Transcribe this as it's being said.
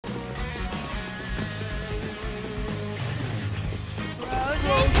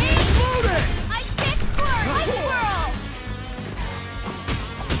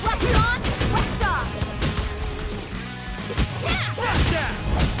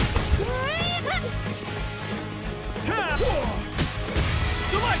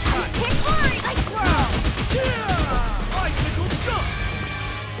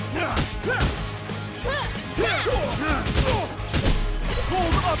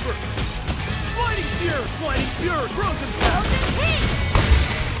upper! Sliding shear! Sliding shear! Frozen pass! Frozen heat!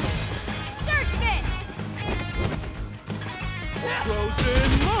 Surge fist! Frozen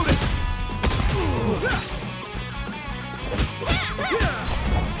loaded!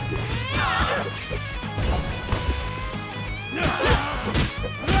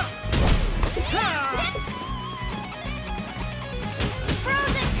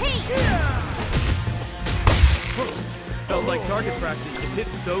 Frozen heat! Felt like target practice to hit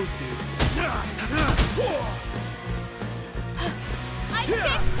those dudes. Ice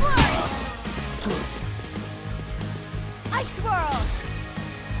kick flurry! Ice whirl!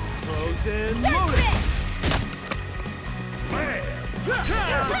 Frozen Surge loaded! fist!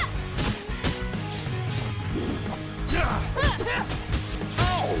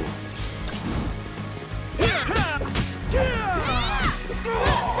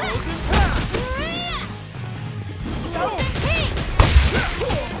 Frozen pass! Frozen heat!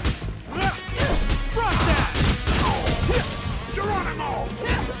 Cross that! Geronimo!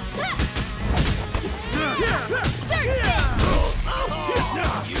 Surge fist!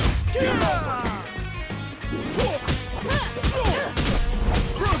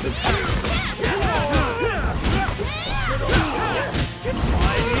 Frozen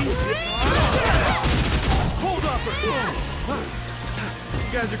Hold upper! These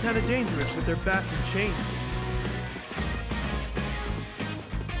guys are kind of dangerous with their bats and chains.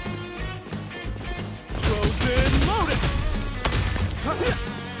 Frozen loaded!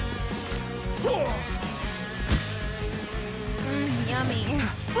 Yummy.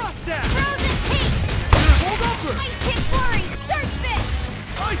 Frost that! Frozen heat! Hold upper! Ice kick flurry! Surge fist!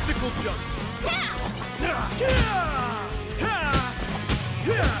 Icicle jump!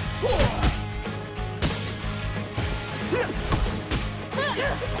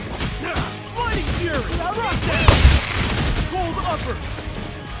 Sliding fury! Frost that! Cold upper!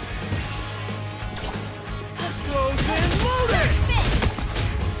 Frozen loaded! Surge fist!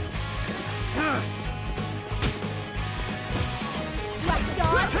 Wax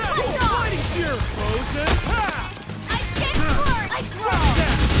on! Wax on! Sliding fury! Frozen pass! Ice kick flurry! Ice roll!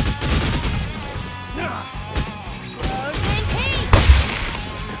 Frozen heat!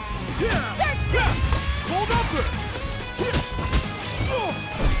 Surge fist! Cold upper!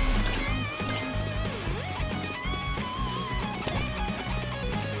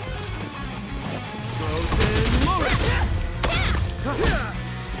 Frozen loaded!